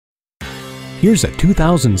Here's a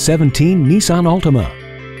 2017 Nissan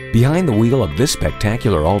Altima. Behind the wheel of this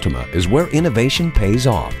spectacular Altima is where innovation pays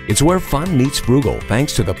off. It's where fun meets frugal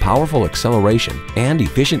thanks to the powerful acceleration and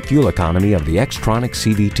efficient fuel economy of the Xtronic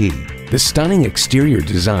CVT. The stunning exterior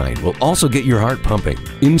design will also get your heart pumping.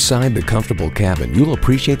 Inside the comfortable cabin, you'll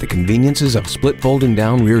appreciate the conveniences of split folding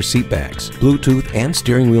down rear seat backs, Bluetooth and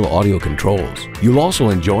steering wheel audio controls. You'll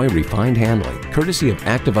also enjoy refined handling, courtesy of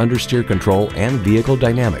active understeer control and vehicle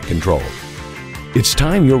dynamic control. It's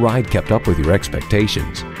time your ride kept up with your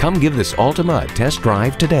expectations. Come give this Altima a test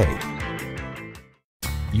drive today.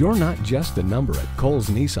 You're not just a number at Cowles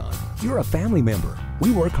Nissan. You're a family member.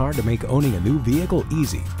 We work hard to make owning a new vehicle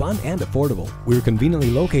easy, fun, and affordable. We're conveniently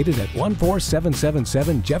located at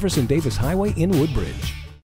 14777 Jefferson Davis Highway in Woodbridge.